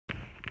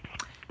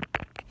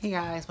Hey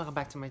guys, welcome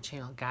back to my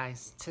channel,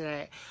 guys.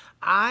 Today,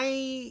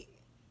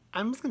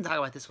 I'm just gonna talk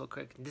about this real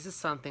quick. This is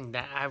something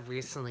that I've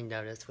recently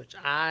noticed, which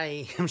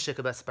I am shook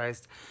about,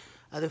 surprised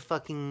other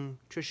fucking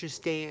Trisha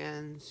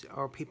stans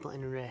or people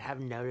on the internet have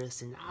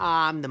noticed, and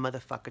I'm the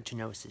motherfucker to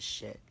notice this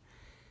shit.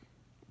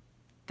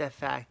 The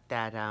fact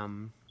that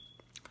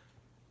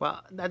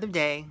well, the other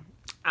day,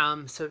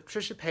 so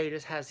Trisha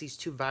Paytas has these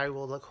two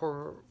viral like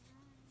horror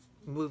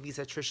movies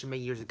that Trisha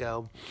made years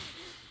ago,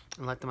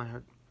 and let them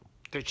on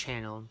their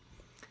channel.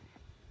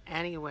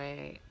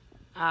 Anyway,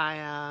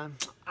 I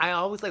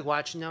always like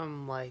watching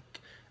them like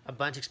a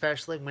bunch,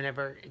 especially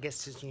whenever it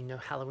gets to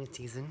Halloween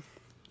season,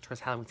 towards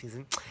Halloween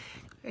season.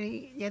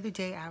 The other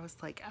day I was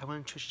like, I went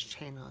on Trisha's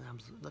channel and I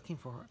was looking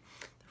for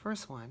the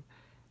first one,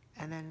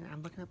 and then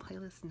I'm looking at the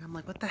playlist and I'm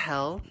like, what the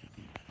hell?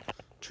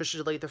 Trisha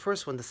deleted the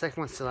first one, the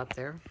second one's still up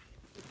there,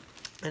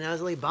 and I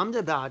was really bummed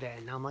about it.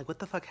 And I'm like, what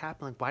the fuck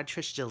happened? Like, why did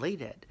Trisha delete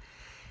it?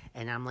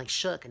 And I'm like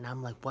shook, and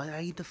I'm like, what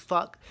are you the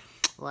fuck?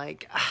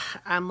 Like,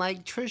 I'm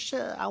like,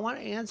 Trisha, I want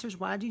answers.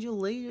 Why did you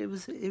delete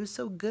it? It was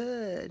so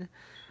good.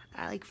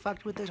 I like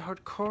fucked with it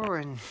hardcore,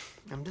 and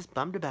I'm just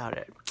bummed about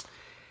it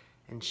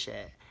and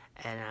shit.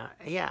 And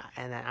yeah,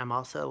 and then I'm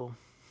also,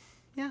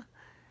 yeah,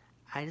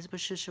 I just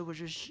wish Trisha was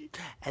just.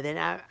 And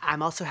then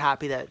I'm also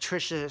happy that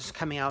Trisha is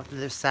coming out with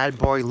their Sad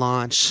Boy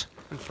launch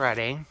on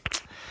Friday.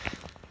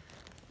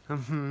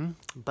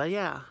 But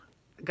yeah.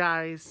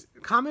 Guys,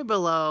 comment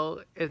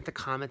below in the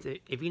comments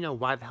if you know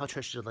why the hell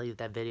Trisha deleted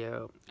that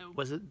video.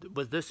 Was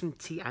there some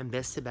tea I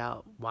missed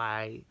about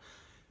why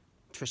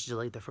Trisha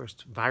deleted the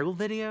first viral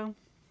video?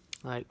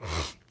 Like,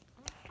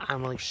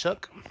 I'm really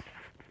shook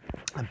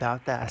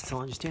about that. I still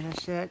understand that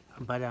shit.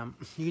 But I'm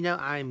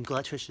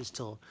glad Trisha's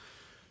still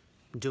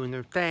doing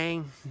their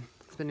thing,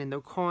 spending their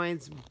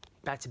coins,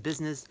 back to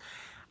business.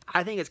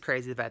 I think it's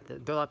crazy that there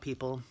are a lot of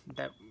people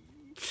that,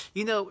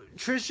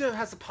 Trisha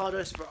has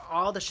apologized for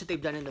all the shit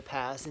they've done in the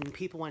past, and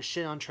people want to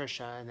shit on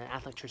Trisha and then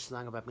act like Trisha's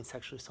lying about being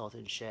sexually assaulted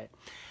and shit.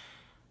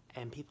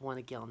 And people want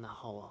to get on the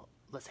whole,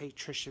 let's say,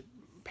 Trisha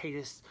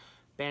Paytas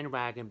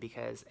bandwagon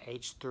because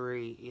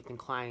H3, Ethan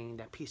Klein,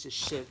 that piece of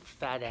shit,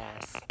 fat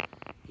ass,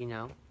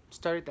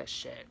 started that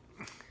shit.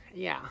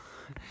 Yeah.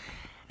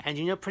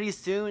 And pretty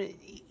soon,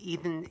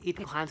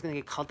 Ethan Klein's going to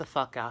get called the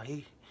fuck out.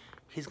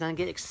 He's going to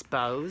get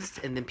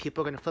exposed, and then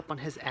people are going to flip on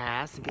his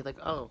ass and be like,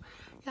 oh,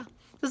 yeah.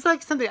 It's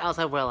like something else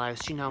I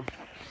realized,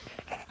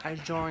 I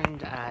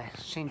joined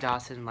Shane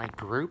Dawson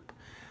group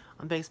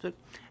on Facebook,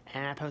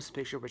 and I posted a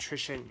picture with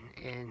Trisha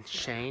and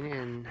Shane,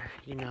 and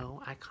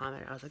I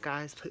commented, I was like,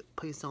 guys,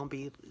 please don't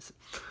be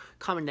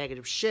comment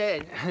negative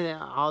shit. And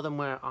all of them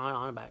were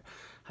on about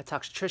I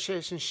talk to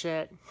Trisha and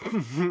shit,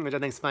 which I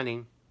think's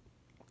funny,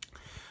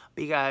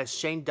 because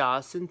Shane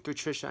Dawson threw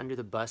Trisha under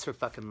the bus for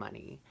fucking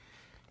money.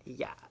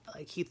 Yeah,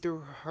 like he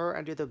threw her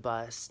under the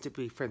bus to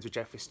be friends with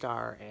Jeffree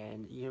Star,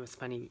 and it's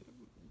funny.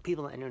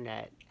 People on the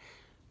internet,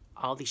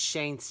 all these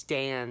Shane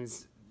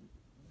stans,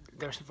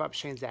 they're so far up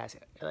Shane's ass.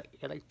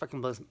 It like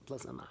fucking blows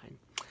my mind.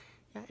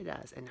 Yeah, it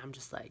does. And I'm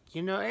just like,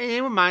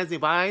 it reminds me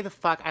why the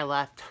fuck I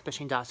left the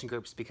Shane Dawson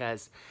groups,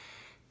 because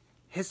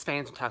his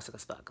fans are toxic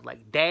as fuck.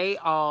 Like, they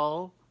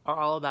all are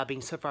all about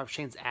being so far up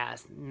Shane's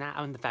ass, not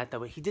on the fact that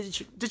what he did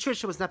to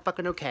Trisha was not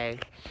fucking okay.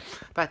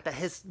 The fact that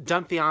his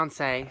dumb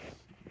fiance,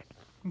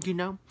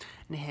 and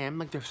him,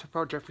 like, they're so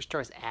far Jeffree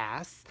Star's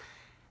ass.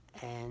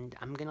 And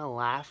I'm gonna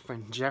laugh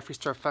when Jeffree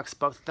Star fucks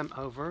both of them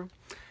over,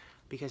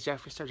 because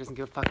Jeffree Star doesn't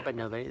give a fuck about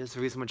nobody. There's a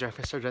reason why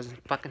Jeffree Star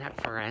doesn't fucking have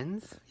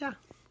friends. Yeah.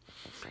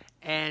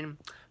 And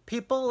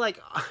people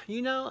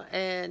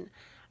and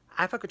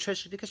I fuck with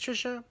Trisha because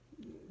Trisha,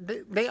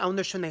 they own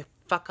their show and they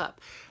fuck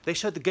up. They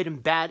show the good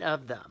and bad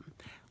of them.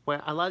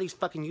 Where a lot of these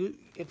fucking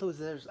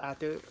influencers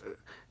out there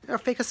are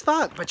fake as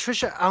fuck, but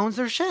Trisha owns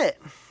their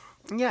shit.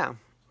 Yeah.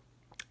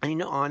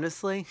 And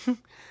honestly,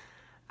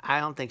 I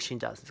don't think Shane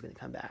Dawson's gonna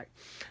come back.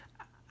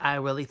 I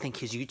really think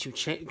his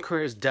YouTube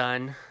career is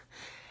done.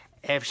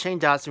 If Shane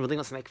Dawson really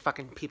wants to make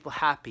fucking people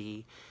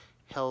happy,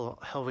 he'll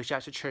reach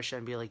out to Trisha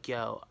and be like,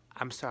 yo,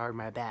 I'm sorry,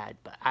 my bad.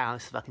 But I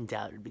honestly fucking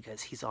doubt it,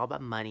 because he's all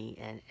about money,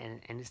 and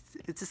it's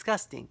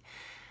disgusting.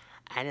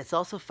 And it's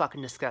also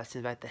fucking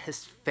disgusting that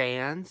his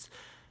fans,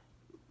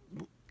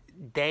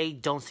 they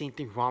don't see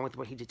anything wrong with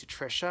what he did to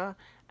Trisha,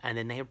 and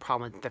then they have a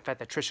problem with the fact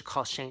that Trisha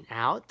calls Shane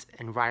out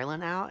and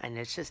Rylan out, and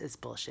it's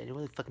bullshit. It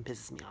really fucking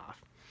pisses me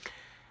off.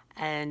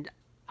 And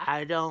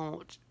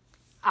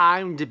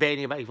I'm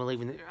debating about even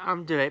leaving.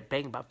 I'm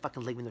debating about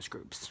fucking leaving those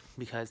groups,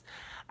 because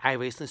I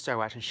recently started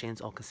watching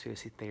Shane's old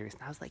conspiracy theories,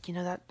 and I was like,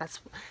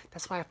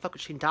 that's why I fuck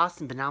with Shane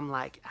Dawson. But now I'm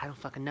like, I don't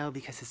fucking know,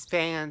 because his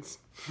fans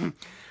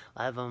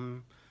love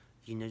him,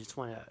 just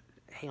want to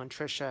hate on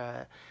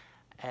Trisha,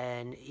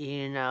 and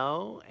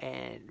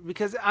and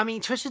because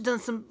Trisha done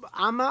some.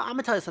 I'm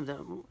gonna tell you something.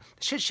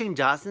 The shit Shane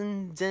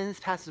Dawson did in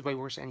this past is way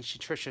worse than any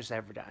shit Trisha's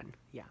ever done.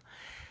 Yeah.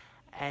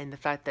 And the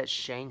fact that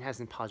Shane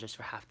hasn't apologized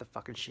for half the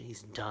fucking shit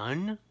he's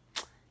done.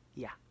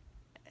 Yeah.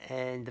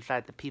 And the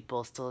fact that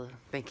people still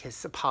think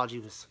his apology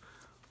was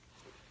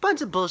a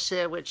bunch of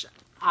bullshit, which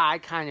I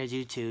kind of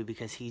do too,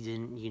 because he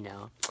didn't,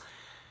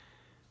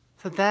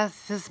 So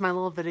this is my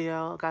little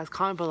video, guys.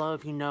 Comment below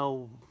if you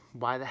know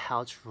why the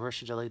hell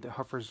Trisha deleted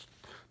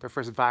their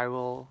first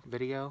viral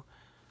video.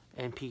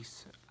 And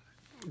peace.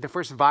 The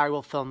first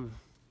viral film,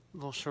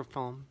 little short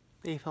film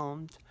they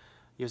filmed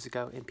years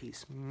ago. In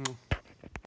peace.